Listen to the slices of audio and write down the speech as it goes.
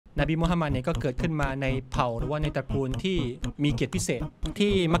นบีมุฮัมมัดเนี่ยก็เกิดขึ้นมาในเผ่าหรือว่าในตระกูลที่มีเกียรติพิเศษ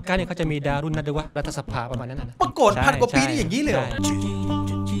ที่มักกะเนี่ยเขาจะมีดารุนนัดวะรัฐสภาประมาณนั้นนะปรากฏพันกว่าปีนี่อย่างนี้เลย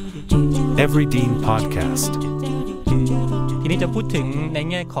Every Deen Podcast ทีนี้จะพูดถึงใน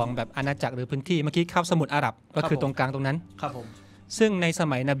แง่ของแบบอาณาจักรหรือพื้นที่เมื่อกี้คาบสมุทรอาหรับก็คือตรงกลางตรงนั้นครับผมซึ่งในส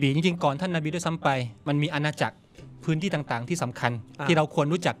มัยนบีจริงๆก่อนท่านนบีด้วยซ้ำไปมันมีอาณาจักรพื้นที่ต่างๆที่สำคัญที่เราควร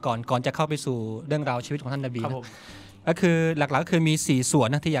รู้จักก่อนจะเข้าไปสู่เรื่องราวชีวิตของท่านนบีก็คือหลักๆก็คือมี4ส่วน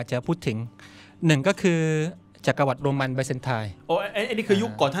นะที่อยากจะพูดถึง1ก็คือจักรวรรดิโรมันไบเซนไทน์โอ้อันนี้คือยุ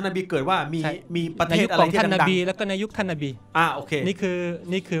คก่อนท่านนบีเกิดว่ามีประเทศอะไรที่ดังๆในยุคท่านนบีแล้วก็ในยุคท่านนบีโอเค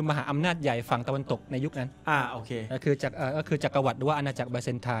นี่คือมหาอำนาจใหญ่ฝั่งตะวันตกในยุคนั้นโอเคก็คือจักรวรรดิหรือว่าอาณาจักรไบเซ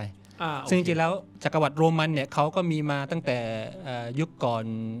นไทน์ซึ่งจริงๆแล้วจักรวรรดิโรมันเนี่ยเขาก็มีมาตั้งแต่ยุคก่อน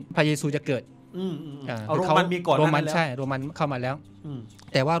พระเยซูจะเกิดโรมันมีก่อนโรมันใช่โรมันเข้ามาแล้ว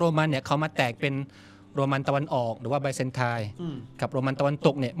แต่ว่าโรมันเนี่ยเขามาแตกเป็นโรมันตะวันออกหรือว่าไบเซนไทน์กับโรมันตะวันต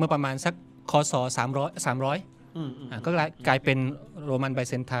กเนี่ยเมื่อประมาณสักคศ300ก็กลายเป็นโรมันไบ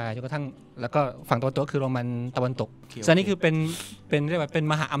เซนไทน์จนกระทั่งแล้วก็ฝั่งตะวันตกคือโรมันตะวันตกส่วนนี้คือเป็นเรียกว่าเป็น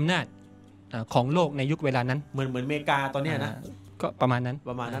มหาอำนาจของโลกในยุคเวลานั้นเหมือนอเมริกาตอนนี้นะก็ประมาณนั้น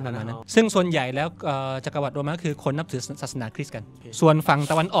ซึ่งส่วนใหญ่แล้วจักรวรรดิโรมันก็คือคนนับถือศาสนาคริสต์กันส่วนฝั่ง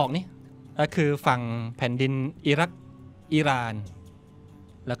ตะวันออกนี่ก็คือฝั่งแผ่นดินอิรักอิหร่าน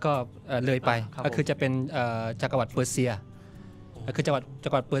แล้วก็เลยไปก็คือจะเป็นจักรวรรดิเปอร์เซียก็คือจัก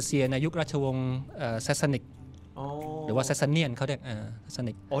รวรรดิเปอร์เซียในยุคราชวงศ์แซสซานิกหรือว่าแซสซาเนียนเขาเรียกแซสซา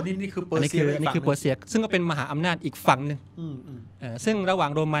นิกนี่คือเปอร์เซียนี่คือเปอร์เซียซึ่งก็เป็นมหาอำนาจอีกฝั่งนึงซึ่งระหว่า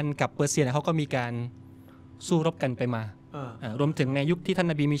งโรมันกับเปอร์เซียเขาก็มีการสู้รบกันไปมารวมถึงในยุคที่ท่าน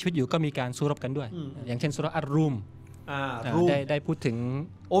นบีมีชีวิตอยู่ก็มีการสู้รบกันด้วยอย่างเช่นสุราะห์อัรรูมได้พูดถึง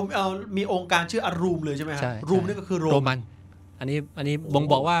มีองค์การชื่ออารูมเลยใช่ไหมครับรูมนี่ก็คือโรมันอันนี้บ่ง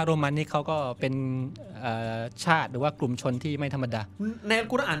บอกว่าโรมันนี่เขาก็เป็นชาติหรือว่ากลุ่มชนที่ไม่ธรรมดาในอัล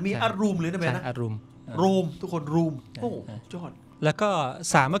กุรอานมีอารูมเลยนะแม่นะอารูมโรมทุกคนรูมโอ้ยอดแล้วก็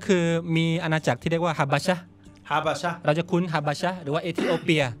3ก็คือมีอาณาจักรที่เรียกว่าฮาบาชะเราจะคุ้นฮาบาชะหรือว่าเอธิโอเ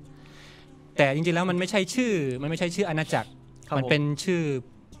ปียแต่จริงๆแล้วมันไม่ใช่ชื่ออาณาจักรมันเป็น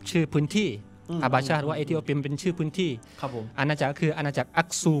ชื่อพื้นที่ฮาบาชะหรือว่าเอธิโอเปียเป็นชื่อพื้นที่อาณาจักรก็คืออาณาจักรอัก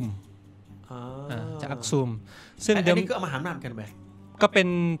ซูมจากอักซูมซึ่งเดิมนี่ก็มหาอำนาจกันไปก็เ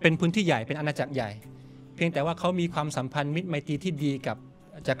ป็นพื้นที่ใหญ่เป็นอาณาจักรใหญ่เพียงแต่ว่าเขามีความสัมพันธ์มิตรไมตรีที่ดีกับ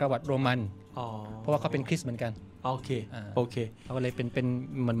จักรวรรดิโรมันเพราะว่าเขาเป็นคริสต์เหมือนกันโอเคเขาก็เลยเป็น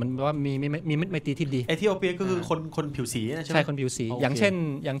เหมือนว่ามีมิตรไมตรีที่ดีเอธิโอเปียก็คือคนผิวสีใช่ไหมใช่คนผิวสีอย่างเ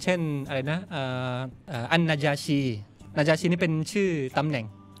ช่นอะไรนะอันนาจาชีนี่เป็นชื่อตำแหน่ง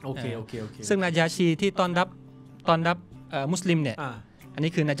โอเคซึ่งนาจาชีที่ต้อนรับมุสลิมเนี่ยอัน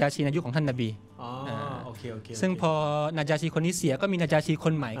นี้คือนาจาชีในยุคของท่านนบีโอเคซึ่งพอนาจาชีคนนี้เสียก็มีนาจาชีค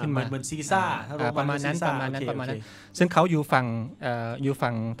นใหม่ขึ้นมาเหมือนซีซ่าประมาณนั้นซึ่งเขาอยู่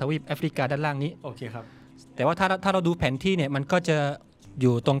ฝั่งทวีปแอฟริกาด้านล่างนี้โอเคครับแต่ว่าถ้าเราดูแผนที่เนี่ยมันก็จะอ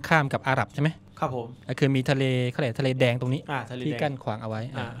ยู่ตรงข้ามกับอาหรับใช่ไหมครับผมก็คือมีทะเลแดงตรงนี้ที่กั้นขวางเอาไว้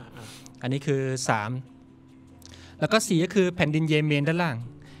อันนี้คือ3แล้วก็4ก็คือแผ่นดินเยเมนด้านล่าง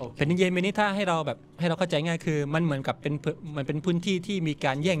แผ่นดินเยเมนนี่ถ้าให้เราเข้าใจง่ายคือมันเหมือนกับเป็นพื้นที่ที่มีก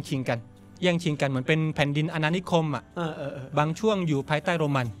ารแย่งชิงกันเหมือนเป็นแผ่นดินอาณานิคมบางช่วงอยู่ภายใต้โร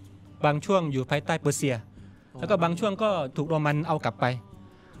มันบางช่วงอยู่ภายใต้เปอร์เซียแล้วก็บางช่วงก็ถูกโรมันเอากลับไป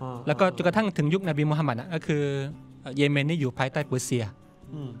แล้วก็จนกระทั่งถึงยุคนบีมุฮัมมัดก็คือเยเมนนี่อยู่ภายใต้เปอร์เซีย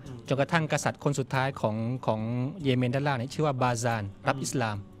จนกระทั่งกษัตริย์คนสุดท้ายของเยเมนด้านล่างนี่ชื่อว่าบาซานรับอิสล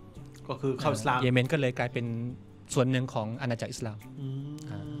ามก็คือเข้าอิสลามเยเมนก็เลยกลายเป็นส่วนหนึ่งของอาณาจักรอิสลาม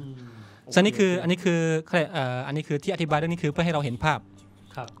อันนี้คือที่อธิบายเรื่องนี้คือเพื่อให้เราเห็นภาพ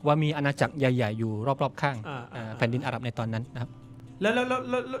ว่ามีอาณาจักรใหญ่ๆอยู่รอบๆข้างแผ่นดินอาหรับในตอนนั้นนะครับแล้ว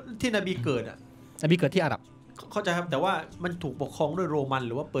ที่นบีเกิดนบีเกิดที่อาหรับเข้าใจครับแต่ว่ามันถูกปกครองด้วยโรมันห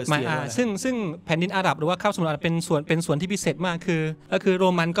รือว่าเปอร์เซียซึ่งแผ่นดินอาหรับหรือว่าคาบสมุทรอาหรับเป็นส่วนที่พิเศษมากก็คือโร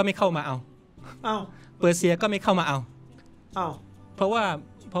มันก็ไม่เข้ามาเอาเปอร์เซียก็ไม่เข้ามาเอาเพราะ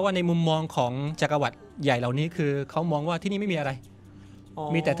ว่าในมุมมองของจักรวรรดิใหญ่เหล่านี้คือเขามองว่าที่นี่ไม่มีอะไร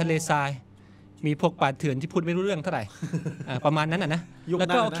มีแต่ทะเลทรายมีพวกป่าเถื่อนที่พูดไม่รู้เรื่องเท่าไหร่ประมาณนั้นนะแล้ว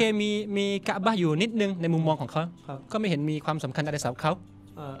ก็โอเคมีกะบะอยู่นิดนึงในมุมมองของเขาก็ไม่เห็นมีความสำคัญอะไรสำหรับเขา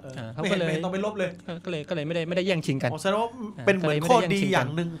เขาก็เลยต้องไปลบเลยก็เลยไม่ได้แย่งชิงกันแสดงว่าเป็นเหมือนข้อดีอย่าง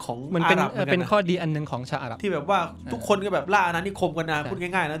หนึ่งของอาหรับเป็นข้อดีอันนึงของชาวอาหรับที่แบบว่าทุกคนก็แบบล่าอาณานิคมกันนะพูดง่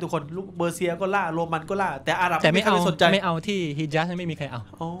ายๆนะทุกคนลูกเบอร์เซียก็ล่าโรมันก็ล่าแต่อาหรับไม่สนใจไม่เอาที่ฮิญาซไม่มีใครเอา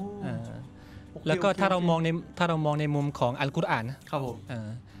แล้วก็ถ้าเรามองในมุมของอัลกุรอานนะครับผม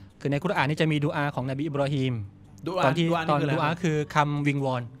คือในกุรอานนี่จะมีดุอาของนบีอิบราฮิมตอนดุอาคือคำวิงว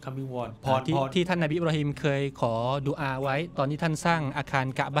อนที่ท่านนบีอิบราฮิมเคยขอดุอาไว้ตอนที่ท่านสร้างอาคาร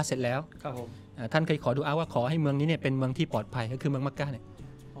กะบะเสร็จแล้วท่านเคยขอดุอาว่าขอให้เมืองนี้เนี่ยเป็นเมืองที่ปลอดภัยก็คือเมืองมักกะห์เนี่ย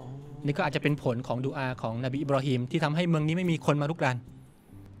นี่ก็อาจจะเป็นผลของดุอาของนบีอิบรอฮีมที่ทำให้เมืองนี้ไม่มีคนมาลุกราน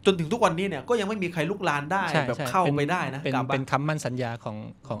จนถึงทุกวันนี้เนี่ยก็ยังไม่มีใครลุกลานได้แบบเข้าไปได้นะเป็นคำมั่นสัญญา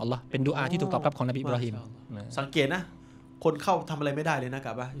ของอัลลอฮ์เป็นดุอาที่ถูกตอบรับของนบีอิบรอฮีมสังเกตนะคนเข้าทำอะไรไม่ได้เลยนะก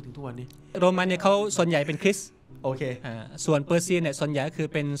ะบะถึงทุกวันนี้โรมันเนี่ยเขาส่วนใหญ่เป็นคริสต์โอเคส่วนเปอร์เซียเนี่ยส่วนใหญ่คือ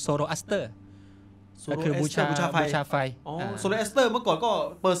เป็นโซโรอัสเตอร์ก็คือบูชาไฟโซโลเอสเตอร์เมื่อก่อนก็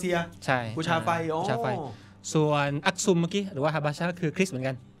เปอร์เซียใช่บูชาไฟส่วนอักซุมเมื่อกี้หรือว่าฮาบาชาคือคริสต์เหมือน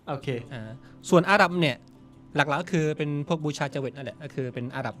กันโอเคส่วนอาหรับเนี่ยหลักๆก็คือเป็นพวกบูชาเจเวตนั่นแหละก็คือเป็น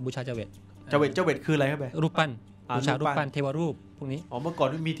อาหรับบูชาเจเวตคืออะไรครับแบรูปปั้นบูชารูปปั้นเทวรูปพวกนี้เมื่อก่อน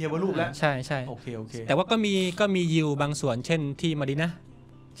มีเทวรูปแล้วใช่โอเคแต่ว่าก็มียิวบางส่วนเช่นที่มะดีนะห์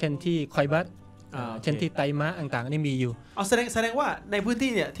เช่นที่คอยบัตเช่นที่ไตมะต่างๆนี่มีอยู่แสดงว่าในพื้นที่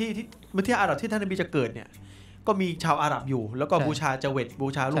เนี่ยที่อาหรับที่ท่านนบีจะเกิดเนี่ยก็มีชาวอาหรับอยู่แล้วก็บูชาเจเวตบู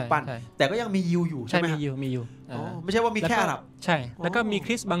ชารูปปั้นแต่ก็ยังมียิวอยู่ใช่ไหมมีอยู่ไม่ใช่ว่ามีแค่อาหรับใช่แล้วก็มีค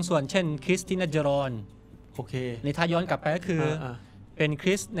ริสต์บางส่วนเช่นคริสต์ที่นัจรอนโอเคในถ้าย้อนกลับไปก็คือเป็นค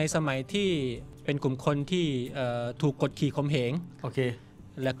ริสต์ในสมัยที่เป็นกลุ่มคนที่ถูกกดขี่ข่มเหงโอเค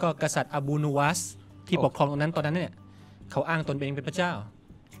แล้วก็กษัตริย์อบูนูวัสที่ปกครองตรงนั้นตอนนั้นเนี่ยเขาอ้างตนเองเป็นพระเจ้า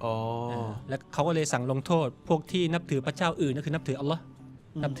แล้วเขาก็เลยสั่งลงโทษพวกที่นับถือพระเจ้าอื่นก็คือนับถืออัลลอฮ์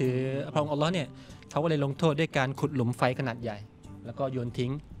นับถือพระองค์อัลลอฮ์เนี่ยเขาก็เลยลงโทษด้วยการขุดหลุมไฟขนาดใหญ่แล้วก็โยนทิ้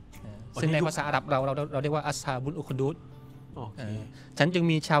งซึ่งในภาษาอาหรับเราเรียกว่าอัสฮาบุลอุคดูดฉันจึง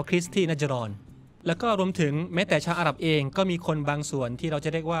มีชาวคริสต์ที่นัจรอนแล้วก็รวมถึงแม้แต่ชาวอาหรับเองก็มีคนบางส่วนที่เราจะ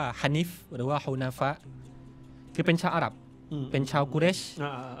เรียกว่าฮานิฟหรือว่าฮูนาฟะคือเป็นชาวอาหรับเป็นชาวกุเรช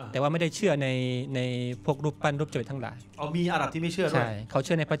แต่ว่าไม่ได้เชื่อในพวกรูปปั้นรูปเจเวตทั้งหลายมีอาหรับที่ไม่เชื่อด้วยใช่เขาเ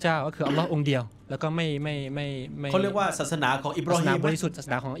ชื่อในพระเจ้าก็คืออัลลอฮ์องค์เดียวแล้วก็ไม่เขาเรียกว่าศาสนาของอิบรอฮีมบริสุทธิ์ศาส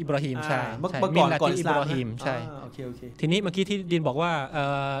นาของอิบรอฮีมใช่เมื่อก่อนอิบรอฮีมใช่โอเคทีนี้เมื่อกี้ที่ดินบอกว่า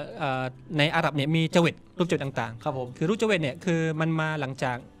ในอาหรับเนี่ยมีเจเวตรูปเจเวตต่างๆครับผมคือรูปเจเวตเนี่ยคือมันมาหลังจ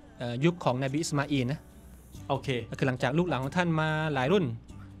ากยุคของนบีอิสมาอีลนะโอเคคือหลังจากลูกหลานของท่านมาหลายรุ่น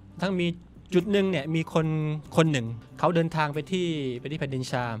ทั้งมีจุดหนึ่งเนี่ยมีคนหนึ่งเขาเดินทางไปที่แผ่นดิน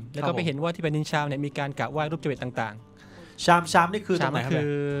ชามแล้วก็ไปเห็นว่าที่แผ่นดินชามเนี่ยมีการกราบไหว้รูปเจเวตต่างๆชามนี่คือตรงไหนครับคื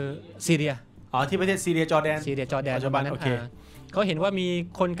อซีเรียที่ประเทศซีเรียจอร์แดนประมาณนั้นเขาเห็นว่ามี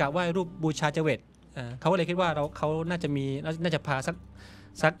คนกราบไหว้รูปบูชาเจเวตเขาก็เลยคิดว่าเขาน่าจะพา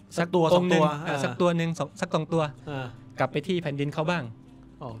สักตัวสองตัวสักตัวหนึ่งสักสองตัวกลับไปที่แผ่นดินเขาบ้าง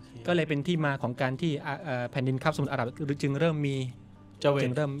ก็เลยเป็นที่มาของการที่แผ่นดินคาบสมุทรอาหรับจึงเริ่มมี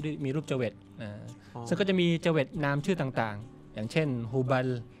รูปเจเวตซึ่งก็จะมีเจเวตนามชื่อต่างๆอย่างเช่นฮูบัล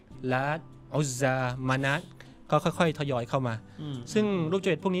ลาดอุซซามานัตก็ค่อยๆทยอยเข้ามาซึ่งรูปเจ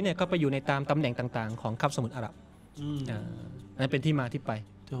เวตพวกนี้เนี่ยก็ไปอยู่ในตามตำแหน่งต่างๆของคาบสมุทรอาหรับนั่นเป็นที่มาที่ไป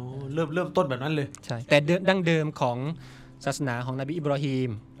เริ่มต้นแบบนั้นเลยใช่แต่ดั้งเดิมของศาสนาของนบีอิบรอฮีม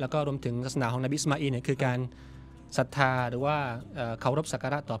แล้วก็รวมถึงศาสนาของนบีอิสมาอีลเนี่ยคือการศรัทธาหรือว่าเคารพสักกา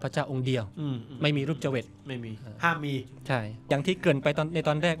ระต่อพระเจ้าองค์เดียวไม่มีรูปเจเวตไม่มีห้ามมีใช่อย่างที่เกริ่นไปในต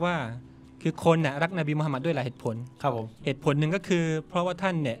อนแรกว่าคือคนน่ะรักนบีมุฮัมมัดด้วยหลายเหตุผลครับผมเหตุผลหนึ่งก็คือเพราะว่าท่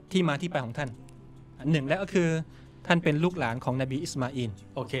านเนี่ยที่มาที่ไปของท่านหนึ่งแล้วก็คือท่านเป็นลูกหลานของนบีอิสมาอีล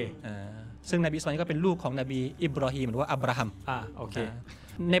โอเคซึ่งนบีอิสมาอีลก็เป็นลูกของนบีอิบรอฮีมหรือว่าอับราฮัมโอเค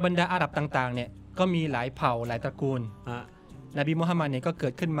ในบรรดาอาหรับต่างๆเนี่ยก็มีหลายเผ่าหลายตระกูลนบีมุฮัมมัดเนี่ยก็เกิ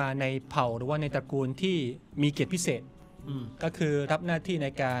ดขึ้นมาในเผ่าหรือว่าในตระกูลที่มีเกียรติพิเศษก็คือรับหน้าที่ใน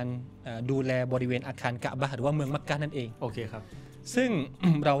การดูแลบริเวณอาคารกะบะห์หรือว่าเมืองมักกะห์นั่นเองโอเคครับซึ่ง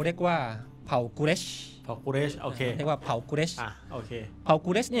เราเรียกว่าเผ่ากุเรชโอเคเรียกว่าเผ่ากุเรชโอเคเผ่า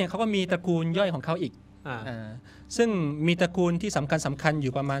กุเรชเนี่ยเขาก็มีตระกูลย่อยของเขาอีกซึ่งมีตระกูลที่สำคัญอ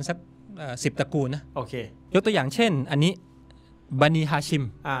ยู่ประมาณสัก10ตระกูลนะโอเคยกตัวอย่างเช่นอันนี้บันีฮาชิม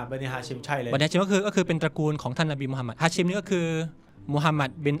บันีฮาชิมใช่เลยบันีฮาชิมก็คือเป็นตระกูลของท่านนบีมุฮัมมัดฮาชิมนี่ก็คือมุฮัมมัด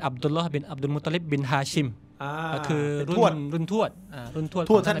บินอับดุลลอฮ์บินอับดุลมุตตลิบบินฮาชิมก็คือรุ่นทวด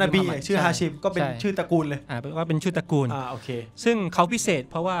ท่านนบีชื่อฮาชิมก็เป็นชื่อตระกูลเลยว่าเป็นชื่อตระกูลโอเคซึ่งเขาพิเศษ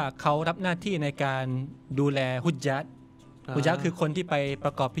เพราะว่าเขารับหน้าที่ในการดูแลฮุจญัตคือคนที่ไปป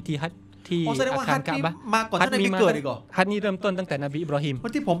ระกอบพิธีฮัจญ์ที่อาคารกะบะห์มาก่อนท่านนบีเกิดอีกเหรอฮัจญ์นี้เริ่มต้นตั้งแต่นบีอิบรอฮีม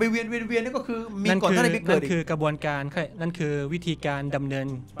ที่ผมไปเวียนนี่ก็คือมีก่อนท่านนบีเกิดนั่นคือกระบวนการนั่นคือวิธีการดำเนิน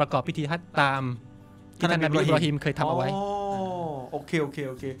ประกอบพิธีฮัจญ์ตามที่ท่านนบีอิบรอฮีมเคยทำเอาไว้โอเค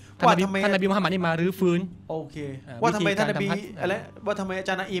ว่าทำไมท่านนบีมุฮัมมัดนี่มารื้อฟื้นโอเคว่าทำไมท่านนบีอะไรว่าทำไมอาจ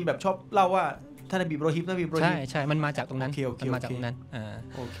ารย์นาอิมแบบชอบเล่าว่าท่านนบีอิบรอฮีมใช่มันมาจากตรงนั้นมันมาจากตรงนั้น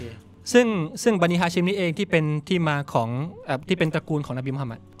โอเคซึ่งบันีฮาชิมนี่เองที่เป็นที่มาของที่เป็นตระกูลของนบีมุฮัม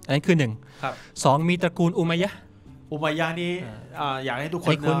มัดอันนั้นคือ1 2มีตระกูลอุมัยยะห์นี่อยากให้ทุก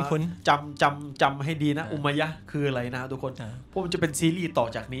คนจำให้ดีนะอุมัยยะห์คืออะไรนะทุกคนเพราะมันจะเป็นซีรีส์ต่อ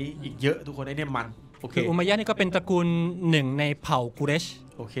จากนี้อีกเยอะทุกคนไอ้เนี่ยมันคืออุมัยยะห์นี่ก็เป็นตระกูลหนึ่งในเผ่ากุเรช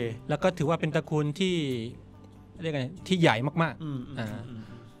แล้วก็ถือว่าเป็นตระกูลที่เรียกไงที่ใหญ่มาก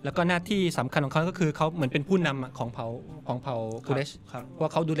แล้วก็หน้าที่สำคัญของเขาก็คือเขาเหมือนเป็นผู้นำของเผ่ากุเรชเพรา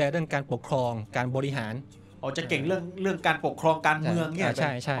ะเขาดูแลเรื่องการปกครองการบริหารจะเก่งเรื่องการปกครองการเมืองเนี่ยใ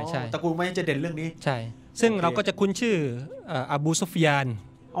ช่ตระกูลไม่จะเด่นเรื่องนี้ใช่ซึ่งเราก็จะคุ้นชื่ออบูซุฟยาน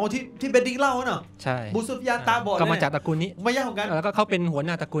ที่เบนดิ้งเล่าเนาะใช่บูซุฟยานตาบอดก็มาจากตระกูลนี้ไม่ยากของกันแล้วก็เขาเป็นหัวห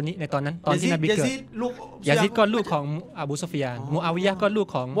น้าตระกูลนี้ในตอนนั้นตอนที่นบีเกิดยาซิดก็ลูกของอบูซุฟยานมูอาวิยะห์ก็ลูก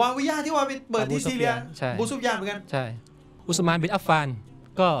ของมูอาวิยะห์ที่ว่าไปเปิดที่ซีเรียบูซุฟยานเหมือนกันใช่อุสมานบินอัฟฟาน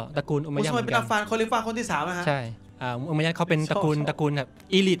ก็ตระกูลอุมัยยะห์อุสมานบินอัฟฟานคอลิฟะคนที่3นะฮะใช่อุมัยยะห์เขาเป็นตระกูลแบบ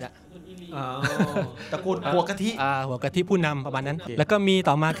อีลิทตระกูลหัวกะทิหัวกะทิผู้นำประมาณนั้นแล้วก็มี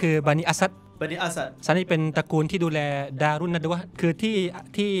ต่อมาคือบานิอัสซัดนี่เป็นตระกูลที่ดูแลดารุนนัดวะคือ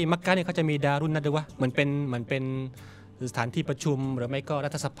ที่มักกะเนี่ยเขาจะมีดารุนนัดวะเหมือนเป็นสถานที่ประชุมหรือไม่ก็รั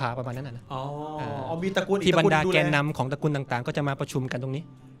ฐสภาประมาณนั้นนะมีตระกูลที่บรรดาแกนนำของตระกูลต่างๆก็จะมาประชุมกันตรงนี้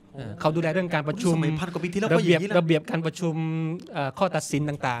เขาดูแลเรื่องการประชุมระเบียบการประชุมข้อตัดสิน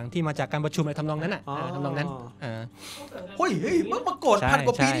ต่างๆที่มาจากการประชุมในทำนองนั้นทำนองนั้นเฮ้ยเมื่อก่อนพันก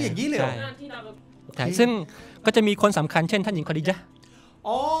ว่าปีนี่อย่างนี้เลยใช่ซึ่งก็จะมีคนสำคัญเช่นท่านหญิงคอดิญะห์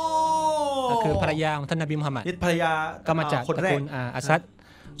ก็คือภรรยาของท่านนบีมุฮัมมัดภรรยาก็มาจากตระกูลอัสซัด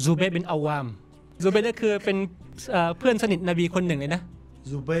ซูเบย์บินอาวามซูเบย์ก็คือเป็นเพื่อนสนิทนบีคนหนึ่งเลยนะ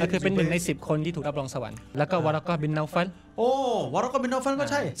ก็คือเป็นหนึ่งใน10 คนที่ถูกรับรองสวรรค์แล้วก็วารากะบินนาฟัลวารากะบินนาฟัลก็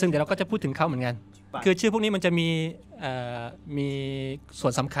ใช่ซึ่งเดี๋ยวเราก็จะพูดถึงเขาเหมือนกันคือชื่อพวกนี้มันจะมีส่ว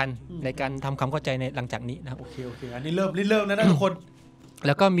นสำคัญในการทำความเข้าใจในหลังจากนี้นะครับโอเคอันนี้เริ่มแล้วนะทุกคนแ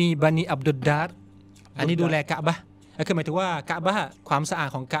ล้วก็มีบานีอับดุลดาร์อันนี้ดูแลกะบะห์ก็คือหมายถึงว่ากะบะห์ความสะอาด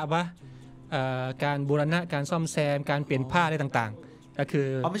ของกะบะห์การบูรณะการซ่อมแซมการเปลี่ยนผ้าอะไรต่างๆก็คือ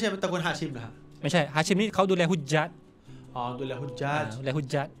ไม่ใช่ตระกูลฮาชิมนะไม่ใช่ฮาชิมนี่เขาดูแลฮุจญัตดูแลฮุจ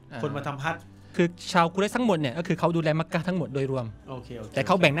ญัตคนมาทำฮัจญ์คือชาวกุเรชทั้งหมดเนี่ยก็คือเขาดูแลมักกะห์ทั้งหมดโดยรวมแต่เ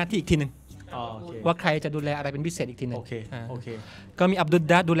ขาแบ่งหน้าที่อีกทีนึงว่าใครจะดูแลอะไรเป็นพิเศษอีกทีนึงก็มีอับดุล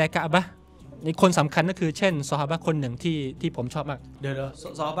ดาร์ดูแลกะบะห์นี่คนสำคัญก็คือเช่นซอฮาบะห์คนหนึ่งที่ผมชอบมากเดี๋ยว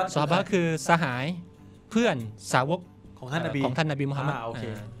ซอฮาบะห์คือสหายเพื่อนสาวกของท่านนบีมุฮัมมัด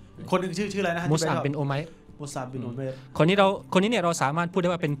คนหนึ่งชื่ออะไรนะมุสอับบินโอไมร์คนนี้เนี่ยเราสามารถพูดได้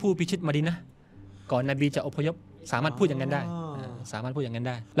ว่าเป็นผู้พิชิตมะดีนะห์ก่อนนบีจะอพยพสามารถพูดอย่างนั้นไ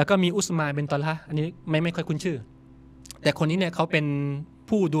ด้แล้วก็มีอุสมานบินตอลฮะอันนี้ไม่ค่อยคุ้นชื่อแต่คนนี้เนี่ยเขาเป็น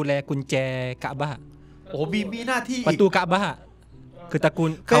ผู้ดูแลกุญแจกะบะห์มีหน้าที่ประตูกะบะห์คือตระกูล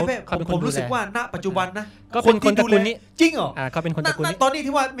เขาเป็นคนผมรู้สึกว่าณปัจจุบันนะก็เป็นคนตระกูลนี้จริงเหรอเขาเป็นคนตระกูลนี้ตอนนี้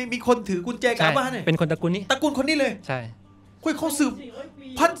ที่ว่ามีคนถือกุญแจกะบะห์เนี่ยเป็นคนตระกูลนี้ตระกูลคนนี้เลยใช่เขาสืบ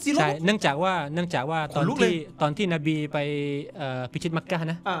1,400ใช่เนื่องจากว่าตอนที่นบีไปพิชิตมักกะห์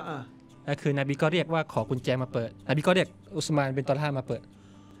นะก็คือนบีก็เรียกว่าขอกุญแจมาเปิดนบีก็เรียกอุสมานบินตอลฮะมาเปิด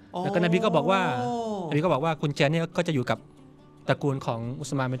แล้วก็นบีก็บอกว่ากุญแจนี่ก็จะอยู่กับตระกูลของอุ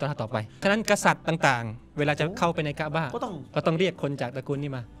สมานบินตอลฮะต่อไปฉะนั้นกษัตริย์ต่างๆเวลาจะเข้าไปในกะบะห์ก็ต้องเรียกคนจากตระกูลนี้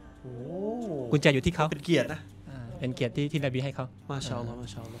มากุญแจอยู่ที่เขาเป็นเกียรตินะเป็นเกียรติที่นบีให้เขามาชาอัลลอฮ์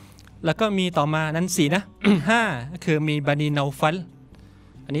แล้วก็มีต่อมานั้น4นะ5ก็คือมีบานีนาฟัล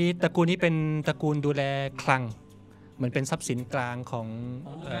อันนี้ตระกูลนี้เป็นตระกูลดูแลคลังเหมือนเป็นทรัพย์สินกลางของ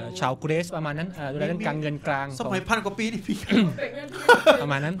ชาวกุเรชประมาณนั้นดูแลเรื่องการเงินกลางสมัย1,000 กว่าปีนี่พี่ประ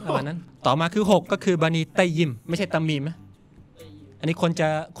มาณนั้นต่อมาคือ6ก็คือบานีไตยิมไม่ใช่ตามีมอันนี้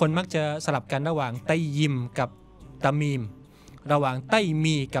คนมักจะสลับกันระหว่างไตยิมกับตามีมระหว่างไต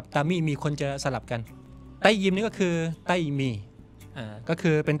มีกับตามีคนจะสลับกันไตยิมนี่ก็คือไตมีก็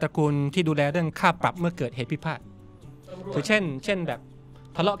คือเป็นตระกูลที่ดูแลเรื่องค่าปรับเมื่อเกิดเหตุพิพาทคือเช่นแบบ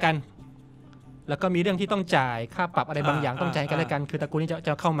ทะเลาะกันแล้วก็มีเรื่องที่ต้องจ่ายค่าปรับอะไรบางอย่างต้องจ่ายกันแล้วกันคือตระกูลนี้จ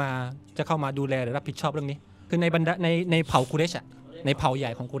ะเข้ามาดูแลหรือรับผิดชอบเรื่องนี้คือในบรรดาในเผ่ากุเรชในเผ่าให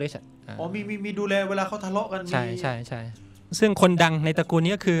ญ่ของกุเรชมีดูแลเวลาเขาทะเลาะกันใช่ซึ่งคนดังในตระกูล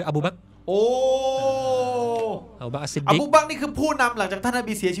นี้ก็คืออบูบักรอบูบักรอัสซิดดิกอบูบักรนี่คือผู้นำหลังจากท่านน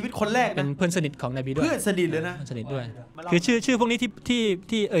บีเสียชีวิตคนแรกนะเป็นเพื่อนสนิทของนบีด้วยเพื่อนสนิทเลยนะสนิทด้วยคือชื่อพวกนี้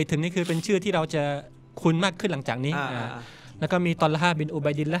ที่เอ่ยถึงนี่คือเป็นชื่อที่เราจะคุ้นมากขึ้นหลังจากนี้แล้วก็มีตอลฮะบินอุ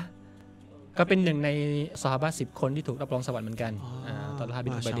บัยดิลละห์ก็เป็นหนึ่งในซอฮาบะห์10 คนที่ถูกรับรองสวรรค์เหมือนกันตอลฮะบิ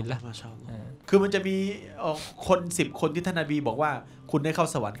นอุบัยดิลละห์คือมันจะมีคน10 คนที่ท่านนบีบอกว่าคุณได้เข้า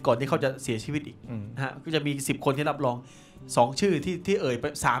สวรรค์ก่อนที่เขาจะเสียชีวิตอีกนะฮะก็จะมี10 คนที่รับรอง2 ชื่อที่เอ่ยไป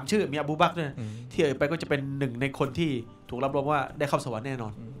3 ชื่อมีอบูบักรด้วยที่เอ่ยไปก็จะเป็น1 ในคนที่ถูกรับรองว่าได้เข้าสวรรค์แน่นอ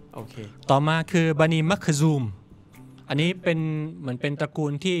นโอเคต่อมาคือบานีมักคซูมอันนี้เป็นเหมือนเป็นตระกู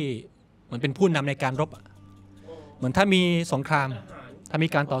ลที่เหมือนเป็นผู้นำในการรบเหมือนถ้ามีสงครามถ้ามี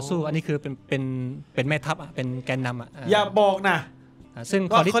การต่อสู้อันนี้คือเป็นแม่ทัพเป็นแกนนำอย่าบอกนะซึ่ง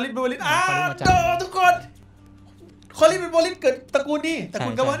คอลิดบินวาลิดทุกคนคอลิดบินวาลิดเกิดตระกูลนี้ตระกู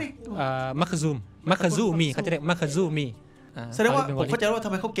ลกะวะนี่มักคซูมีเขาจะเรียกมักคซูมี แสดงว่าผมเข้าใจว่าทำ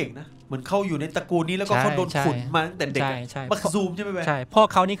ไมเขาเก่งนะเหมือนเขาอยู่ในตระกูลนี้แล้วก็เขาโดนขุนมาตั้งแต่เด็กมักซูมใช่ไหมใช่พ่อ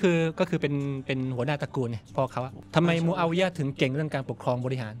เขานี่ก็คือเป็นหัวหน้าตระกูลไงพ่อเขาทำไมมูอาวิยะห์ถึงเก่งเรื่องการปกครองบ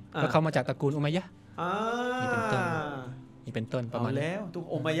ริหารเพราะเขามาจากตระกูลอุมัยยะห์นี่เป็นต้นประมาณแล้วทุก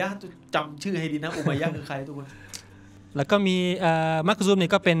อุมัยยะห์จำชื่อให้ดีนะอุมัยยะห์คือใครทุกคนแล้วก็มีมักซูม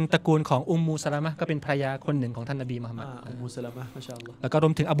นี่ก็เป็นตระกูลของอุมมูสลามะห์ก็เป็นภรรยาคนหนึ่งของท่านนบีมุฮัมมัดอุมมูสลามะห์มาชาอัลลอฮ์แล้วก็ร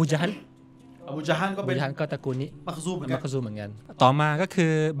วมถึงอบูญะฮัลก็เป็นก็ตระกูลนี้มักซูมเหมือนกันต่อมาก็คื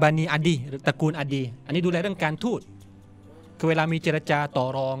อบานีอาดีหรือตระกูลอาดีอันนี้ดูแลเรื่องการทูตคือเวลามีเจรจาต่อ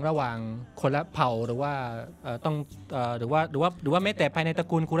รองระหว่างคนละเผ่าหรือว่าต้องหรือว่าแม้แต่ภายในตระ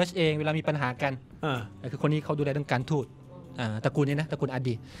กูลกุเรชเองเวลามีปัญหากันคือคนนี้เขาดูแลเรื่องการทูตตระกูลนี้นะตระกูลอา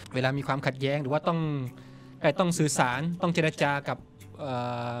ดีเวลามีความขัดแย้งหรือว่าต้องสื่อสารต้องเจรจากับ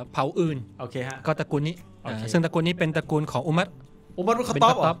เผ่าอื่นก็ตระกูลนี้ซึ่งตระกูลนี้เป็นตระกูลของอุมัรอุมัรขัตฏ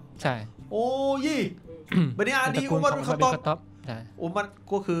อบใช่โอ้ยี่บันิอาดีอุมัรขัตฏอบอุมัร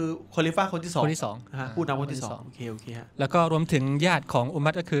ก็คือคอลิฟะคนที่2ผู้นำคนที่2โอเคฮะแล้วก็รวมถึงญาติของอุมั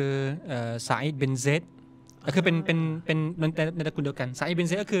รก็คือซาอิดบินเซดก็คือเป็นในตระกูลเดียวกันซาอิดบินเ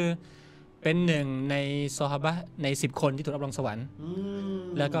ซดก็คือเป็นหนึ่งในซอฮาบะห์ใน10คนที่ถูกรับรองสวรรค์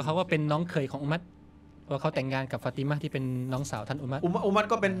แล้วก็เขาก็เป็นน้องเขยของอุมัรเพราะเขาแต่งงานกับฟาติมะห์ที่เป็นน้องสาวท่านอุมัร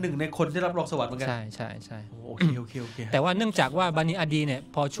ก็เป็นหนึ่งในคนที่รับรองสวรรค์เหมือนกันใช่โอเคแต่ว่าเนื่องจากว่าบานีอาดีเนี่ย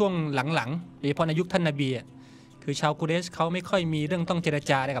พอช่วงหลังๆโดยเฉพาะในยุคท่านนบีคือชาวกุเรชเขาไม่ค่อยมีเรื่องต้องเจร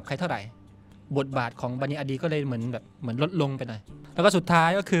จาอะไรกับใครเท่าไหร่บทบาทของบานีอาดีก็เลยเหมือนลดลงไปหน่อยแล้วก็สุดท้าย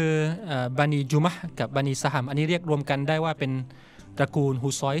ก็คือบานีจุมะห์กับบานีซะฮัมอันนี้เรียกรวมกันได้ว่าเป็นตระกูลฮุ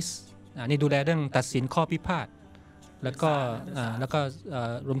ซอยส์นี่ดูแลเรื่องตัดสินข้อพิพาทแล้วก็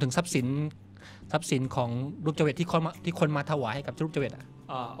รวมถึงทรัพย์สินของลูกเจเวตที่คนมาถวายให้กับลูกเจเวต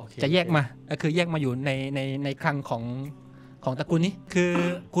จะแยกมาก็คือแยกมาอยู่ในคลังของตระกูลนี้คือ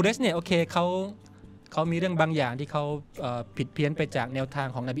กุเรชเนี่ยโอเคเขามีเรื่องบางอย่างที่เขาผิดเพี้ยนไปจากแนวทาง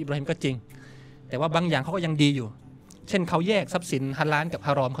ของนบีอิบราฮิมก็จริงแต่ว่าบางอย่างเขาก็ยังดีอยู่เช่นเขาแยกทรัพย์สินฮาลาลกับฮ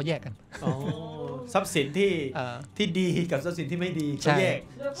ารอมเขาแยกกันทรัพย์สินที่ดีกับทรัพย์สินที่ไม่ดีเขาแยก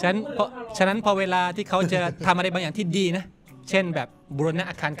ฉะนั้นพอเวลาที่เขาจะทำอะไรบางอย่างที่ดีนะเช่นแบบบูรณะ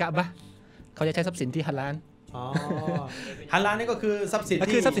อาคารกะบะห์เขาจะใช้ทรัพย์สินที่ฮาลาลฮาลาลนี่ก็คือทรัพย์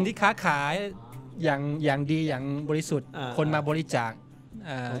สินที่ค้าขายอย่างดีอย่างบริสุทธิ์คนมาบริจาค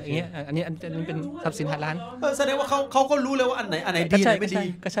อย่างเงี้ยอันนี้เป็นทรัพย์สินฮาลาลแสดงว่าเขาก็รู้เลยว่าอันไหนดีไม่ดี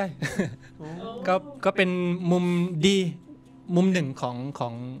ก็ใช่ก็เป็นมุมดีมุมหนึ่งขอ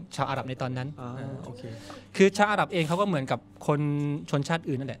งชาวอาหรับในตอนนั้นคือชาวอาหรับเองเขาก็เหมือนกับคนชนชาติ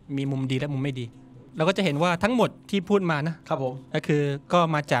อื่นนั่นแหละมีมุมดีและมุมไม่ดีเราก็จะเห็นว่าทั้งหมดที่พูดมานะครับผมก็คือก็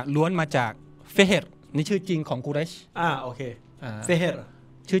ล้วนมาจากเฟเฮรนี่ชื่อจริงของกุเรชโอเคเฟเฮร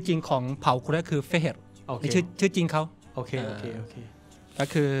ชื่อจริงของเผ่ากุเรชคือเฟเฮรนี่ชื่อจริงเขาโอเคก็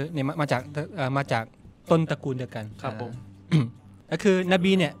คือเนี่ยมาจากต้นตระกูลเดียวกันครับผมก็คือน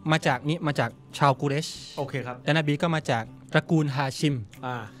บีเนี่ยมาจากชาวกุเรชโอเคครับแต่นบีก็มาจากตระกูลฮาชิม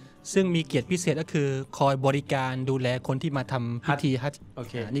ซึ่งมีเกียรติพิเศษก็คือคอยบริการดูแลคนที่มาทำพิธีฮัจญ์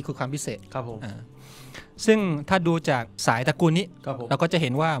นี่คือความพิเศษครับผมซึ่งถ้าดูจากสายตระกูลนี้เราก็จะเห็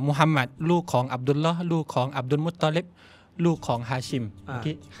นว่ามุฮัมมัดลูกของอับดุลลอฮ์ลูกของอับดุลมุตตอลิบลูกของฮาชิม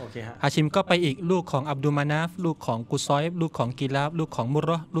ฮาชิมก็ไปอีกลูกของอับดุลมานาฟลูกของกุซอยบลูกของกิลาบลูกของมุรเ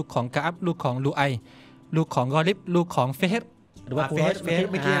ราะห์ลูกของกะอับลูกของลูไอลูกของกอลิบลูกของเฟเฮรหรือว่าเฟเฮร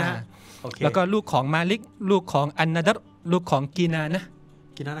เมื่อกี้นะแล้วก็ลูกของมาลิกลูกของอันนาดัรลูกของกีนานะ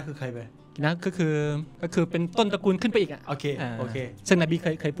คือใครไปกีนาก็คือเป็นต้นตระกูลขึ้นไปอีกโอเคซึ่งนบี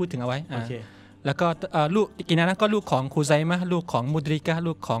เคยพูดถึงเอาไว้แล้วก็ลูกกีนานะก็ลูกของคูไซมะลูกของมุดริกะ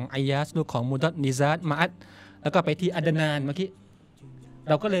ลูกของอัยยาสลูกของมุดัดนิซาดมาอัดแล้วก็ไปที่อัดนานเมื่อกี้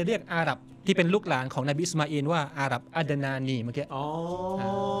เราก็เลยเรียกอาหรับที่เป็นลูกหลานของนบีอิสมาอีลว่าอาหรับอัดนานีเมื่อกี้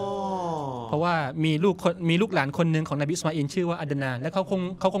เพราะว่ามีลูกหลานคนหนึ่งของนบีอิสมาอีลชื่อว่าอัดนานและเขา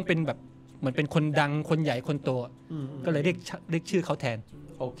คงเป็นแบบเหมือนเป็นคนดังคนใหญ่คนโตก็เลยเรียกชื่อเขาแทน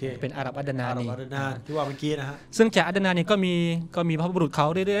เป็นอาหรับอัดนานีที่ว่าเมื่อกี้นะฮะซึ่งจากอัดนานีก็มีพระบุรุษเขา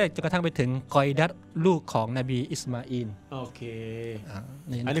เรื่อยๆจนกระทั่งไปถึงกอยดัตลูกของนบีอิสมาอีล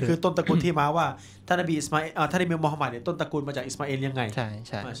อันนี้คือต้นตระกูลที่มาว่าท่านนบีอิสมาอีลท่านนบีมุฮัมมัดเนี่ยต้นตระกูลมาจากอิสมาอีลยังไงใช่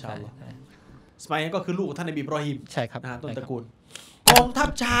มาชาอัลลอฮ์อิสมาอีลก็คือลูกของท่านนบีอิบรอฮิมใช่ครับต้นตระกูลกองทัพ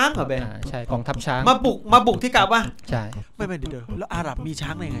ช้างเหรอเบนใช่กองทัพช้างมาบุกที่กะบะใช่ไม่เดี๋ยวแล้วอาหรับมีช้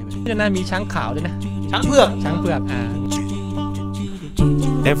างได้ไงที่นั่นมีช้างขาวด้วยนะช้างเผือก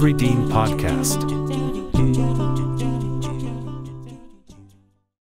Every Deen podcast